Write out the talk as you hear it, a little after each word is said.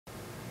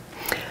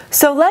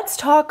So let's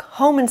talk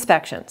home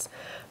inspections,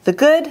 the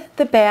good,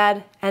 the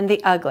bad, and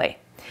the ugly.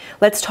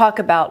 Let's talk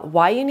about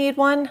why you need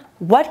one,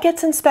 what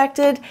gets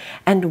inspected,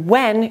 and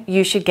when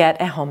you should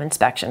get a home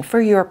inspection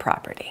for your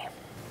property.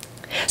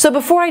 So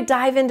before I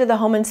dive into the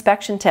home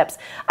inspection tips,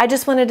 I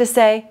just wanted to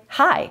say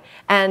hi,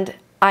 and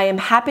I am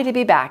happy to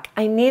be back.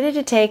 I needed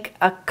to take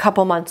a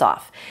couple months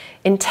off.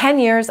 In 10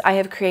 years, I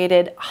have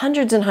created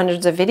hundreds and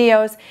hundreds of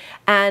videos,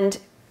 and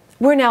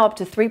we're now up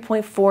to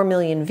 3.4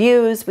 million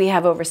views. We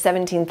have over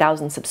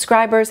 17,000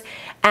 subscribers,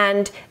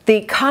 and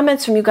the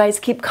comments from you guys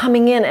keep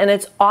coming in, and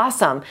it's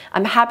awesome.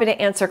 I'm happy to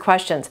answer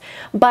questions.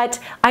 But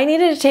I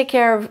needed to take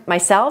care of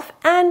myself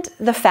and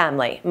the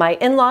family. My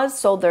in-laws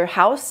sold their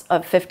house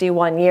of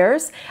 51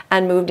 years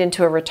and moved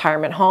into a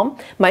retirement home.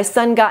 My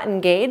son got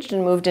engaged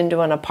and moved into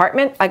an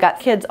apartment. I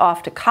got kids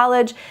off to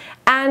college,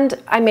 and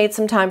I made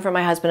some time for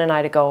my husband and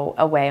I to go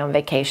away on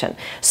vacation.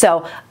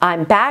 So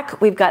I'm back.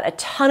 We've got a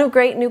ton of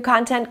great new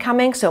content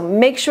coming, so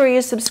make sure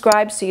you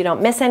subscribe so you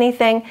don't miss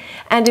anything.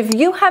 And if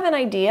you have an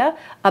idea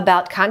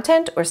about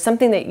content or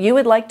something that you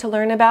would like to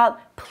learn about,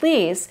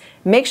 please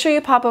make sure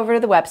you pop over to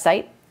the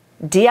website,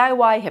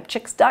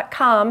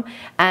 DIYHipChicks.com,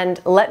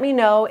 and let me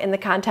know in the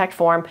contact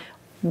form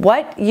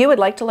what you would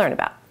like to learn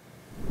about.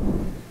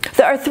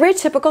 There are 3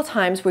 typical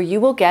times where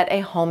you will get a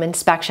home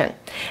inspection,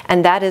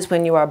 and that is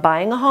when you are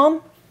buying a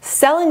home,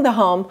 selling the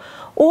home,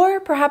 or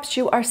perhaps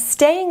you are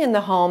staying in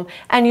the home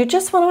and you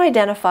just want to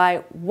identify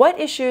what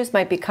issues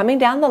might be coming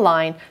down the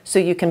line so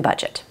you can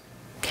budget.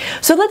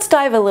 So let's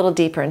dive a little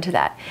deeper into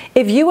that.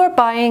 If you are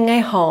buying a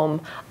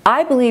home,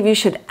 I believe you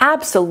should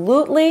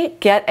absolutely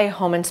get a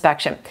home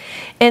inspection.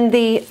 In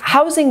the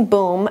housing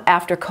boom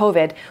after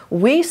COVID,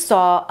 we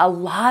saw a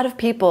lot of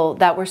people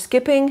that were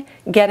skipping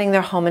getting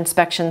their home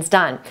inspections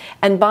done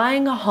and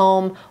buying a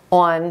home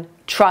on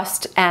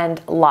trust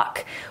and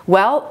luck.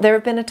 Well, there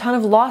have been a ton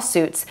of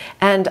lawsuits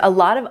and a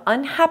lot of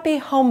unhappy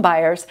home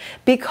buyers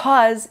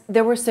because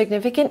there were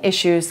significant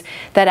issues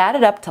that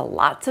added up to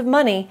lots of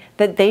money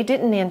that they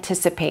didn't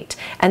anticipate,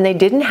 and they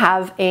didn't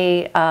have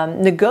a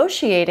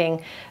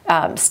negotiating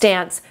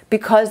stance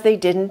because they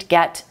didn't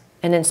get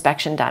an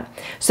inspection done.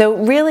 So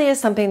it really is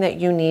something that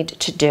you need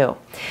to do.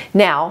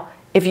 Now,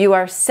 if you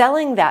are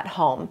selling that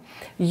home,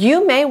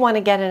 you may want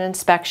to get an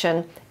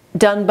inspection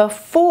done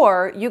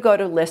before you go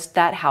to list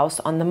that house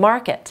on the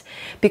market,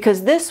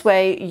 because this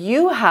way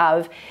you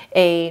have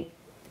a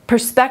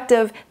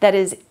perspective that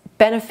is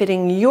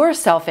benefiting your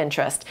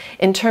self-interest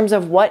in terms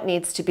of what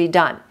needs to be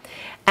done.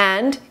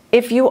 And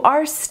if you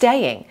are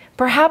staying,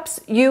 perhaps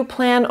you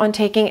plan on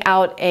taking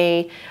out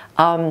a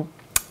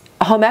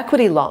home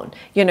equity loan.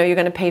 You know, you're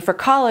going to pay for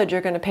college, you're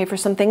going to pay for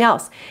something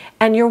else.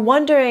 And you're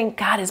wondering,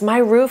 God, is my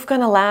roof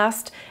going to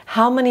last?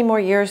 How many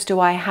more years do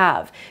I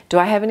have? Do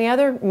I have any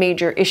other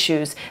major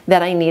issues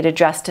that I need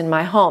addressed in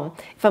my home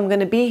if I'm going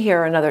to be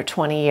here another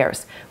 20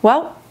 years?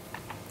 Well,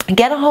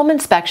 get a home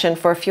inspection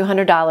for a few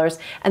 $100s,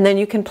 and then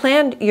you can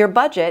plan your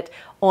budget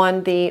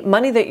on the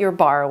money that you're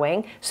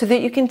borrowing so that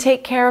you can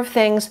take care of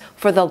things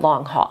for the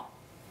long haul.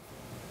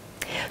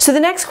 So the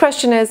next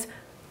question is,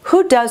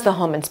 who does the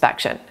home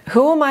inspection?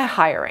 Who am I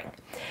hiring?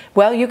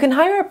 Well, you can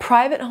hire a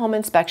private home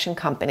inspection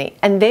company,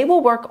 and they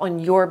will work on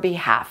your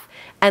behalf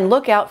and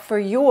look out for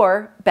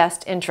your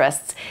best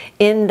interests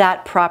in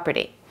that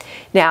property.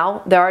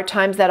 Now, there are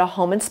times that a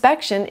home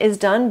inspection is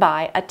done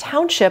by a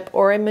township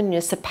or a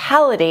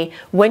municipality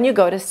when you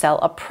go to sell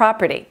a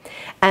property.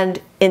 And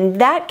in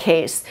that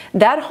case,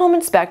 that home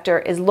inspector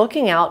is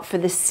looking out for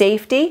the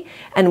safety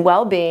and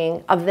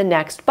well-being of the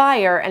next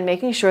buyer and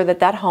making sure that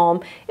that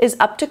home is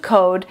up to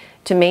code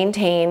to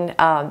maintain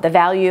the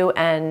value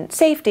and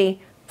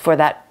safety for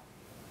that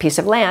piece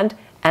of land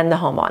and the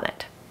home on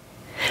it.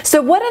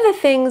 So what are the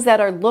things that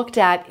are looked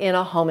at in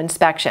a home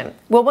inspection?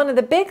 Well, one of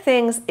the big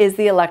things is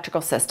the electrical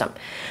system.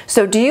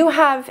 So do you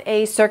have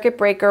a circuit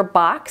breaker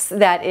box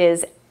that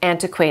is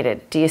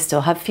antiquated? Do you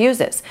still have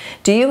fuses?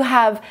 Do you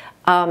have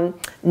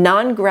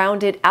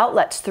non-grounded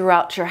outlets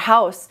throughout your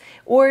house?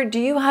 Or do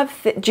you have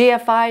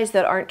GFIs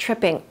that aren't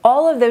tripping?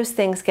 All of those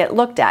things get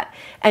looked at,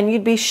 and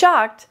you'd be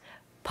shocked,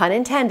 pun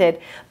intended,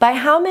 by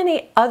how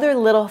many other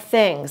little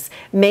things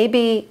may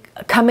be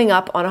coming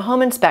up on a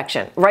home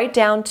inspection, right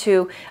down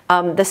to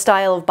the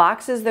style of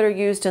boxes that are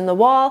used in the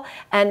wall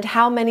and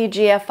how many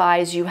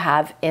GFIs you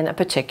have in a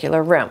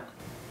particular room.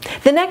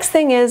 The next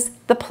thing is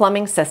the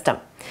plumbing system.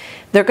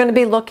 They're going to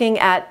be looking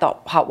at the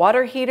hot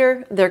water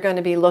heater. They're going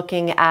to be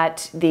looking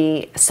at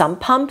the sump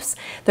pumps.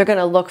 They're going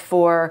to look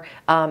for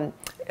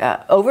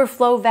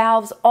overflow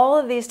valves, all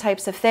of these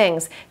types of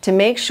things to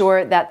make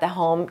sure that the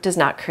home does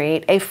not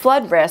create a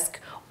flood risk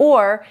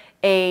or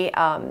a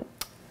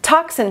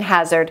toxin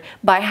hazard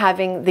by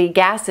having the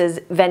gases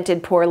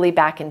vented poorly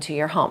back into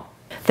your home.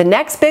 The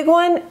next big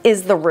one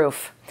is the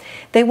roof.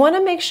 They want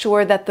to make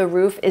sure that the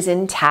roof is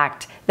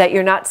intact, that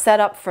you're not set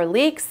up for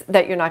leaks,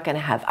 that you're not going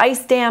to have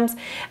ice dams,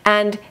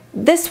 and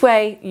this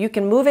way you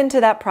can move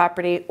into that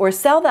property or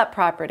sell that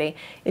property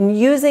and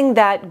using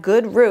that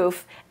good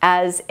roof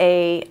as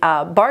a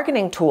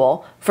bargaining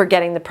tool for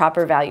getting the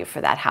proper value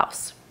for that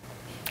house.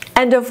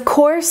 And of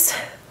course,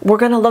 We're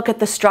going to look at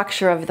the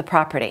structure of the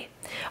property.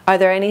 Are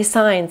there any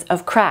signs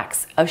of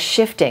cracks, of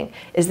shifting?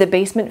 Is the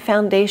basement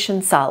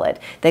foundation solid?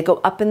 They go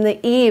up in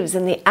the eaves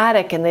in the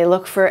attic and they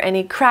look for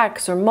any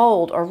cracks or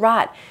mold or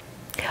rot.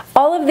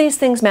 All of these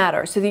things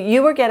matter so that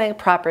you are getting a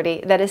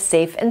property that is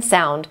safe and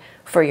sound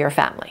for your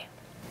family.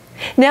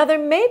 Now, there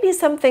may be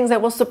some things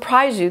that will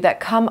surprise you that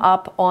come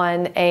up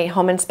on a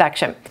home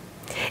inspection.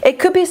 It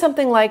could be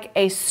something like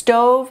a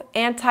stove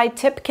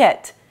anti-tip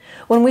kit.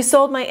 When we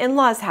sold my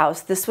in-laws'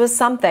 house, this was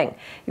something.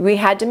 We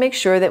had to make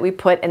sure that we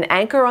put an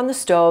anchor on the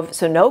stove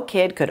so no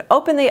kid could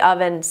open the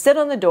oven, sit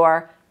on the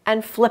door,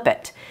 and flip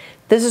it.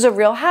 This is a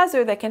real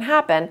hazard that can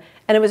happen,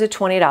 and it was a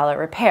 $20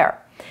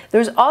 repair.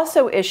 There's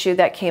also an issue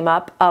that came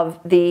up of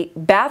the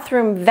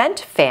bathroom vent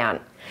fan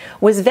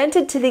was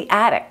vented to the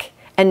attic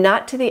and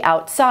not to the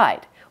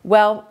outside.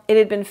 Well, it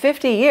had been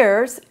 50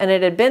 years and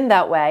it had been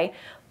that way,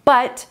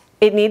 but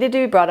it needed to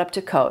be brought up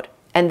to code,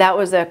 and that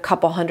was a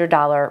couple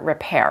 $100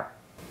 repair.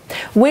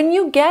 When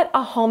you get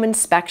a home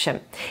inspection,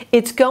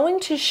 it's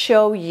going to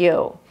show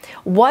you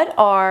what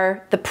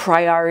are the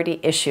priority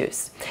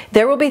issues.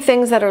 There will be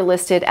things that are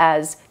listed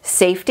as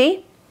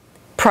safety,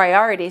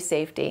 priority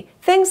safety,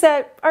 things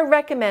that are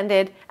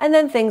recommended, and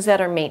then things that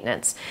are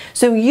maintenance.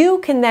 So you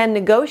can then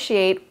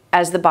negotiate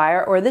as the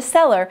buyer or the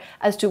seller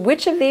as to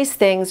which of these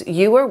things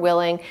you are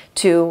willing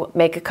to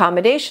make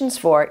accommodations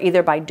for,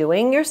 either by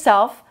doing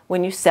yourself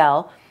when you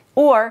sell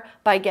or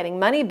by getting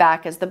money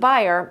back as the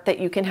buyer that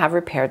you can have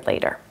repaired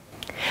later.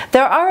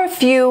 There are a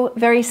few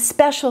very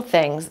special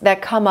things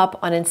that come up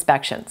on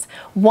inspections.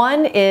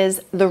 One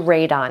is the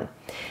radon.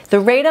 The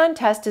radon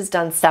test is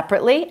done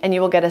separately and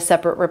you will get a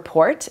separate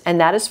report,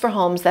 and that is for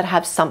homes that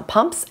have sump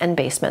pumps and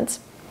basements.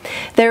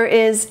 There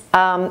is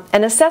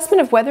an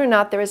assessment of whether or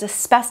not there is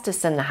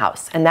asbestos in the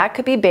house, and that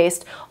could be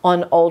based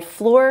on old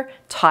floor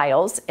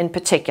tiles in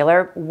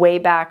particular, way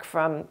back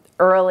from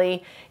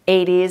early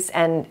 80s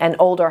and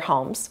older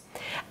homes.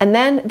 And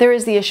then there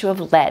is the issue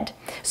of lead.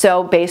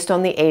 So based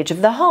on the age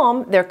of the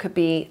home, there could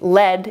be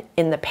lead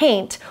in the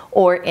paint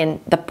or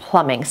in the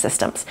plumbing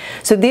systems.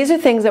 So these are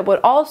things that would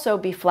also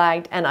be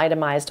flagged and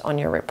itemized on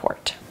your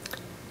report.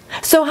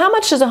 So how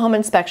much does a home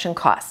inspection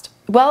cost?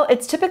 Well,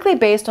 it's typically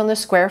based on the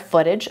square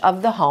footage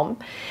of the home.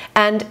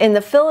 And in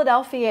the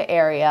Philadelphia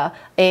area,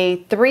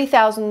 a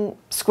 3,000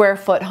 square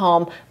foot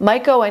home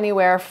might go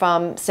anywhere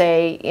from,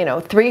 say,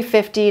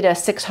 $350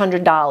 to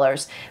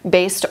 $600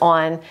 based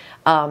on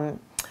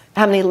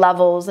how many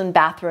levels and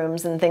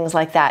bathrooms and things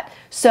like that.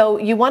 So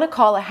you want to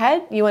call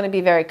ahead, you want to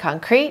be very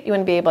concrete, you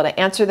want to be able to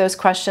answer those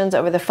questions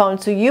over the phone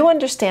so you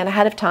understand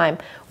ahead of time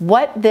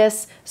what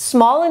this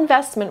small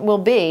investment will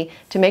be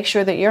to make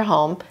sure that your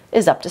home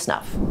is up to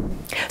snuff.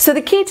 So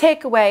the key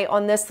takeaway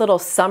on this little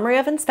summary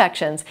of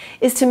inspections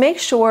is to make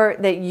sure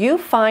that you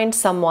find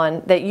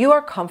someone that you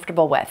are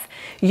comfortable with.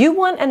 You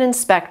want an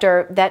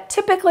inspector that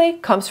typically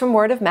comes from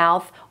word of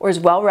mouth or is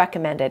well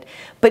recommended,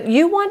 but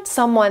you want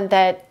someone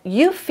that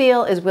you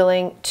feel is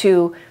willing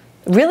to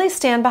really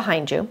stand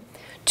behind you,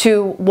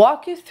 to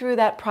walk you through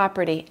that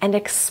property and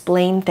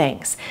explain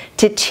things,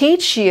 to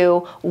teach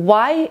you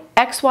why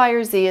X, Y,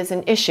 or Z is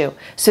an issue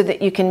so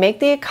that you can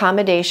make the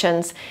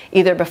accommodations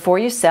either before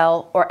you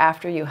sell or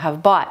after you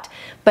have bought.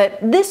 But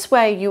this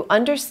way you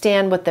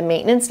understand what the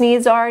maintenance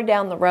needs are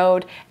down the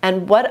road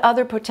and what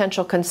other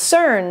potential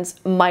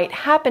concerns might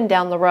happen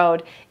down the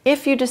road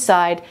if you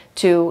decide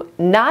to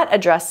not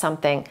address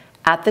something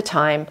at the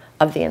time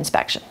of the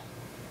inspection.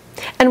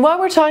 And while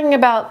we're talking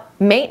about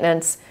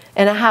maintenance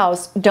in a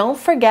house, don't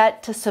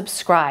forget to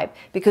subscribe,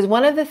 because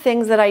one of the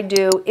things that I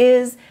do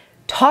is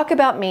talk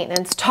about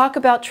maintenance, talk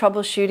about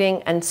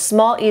troubleshooting and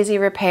small, easy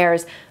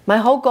repairs. My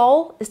whole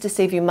goal is to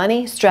save you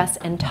money, stress,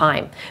 and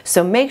time.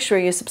 So make sure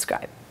you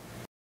subscribe.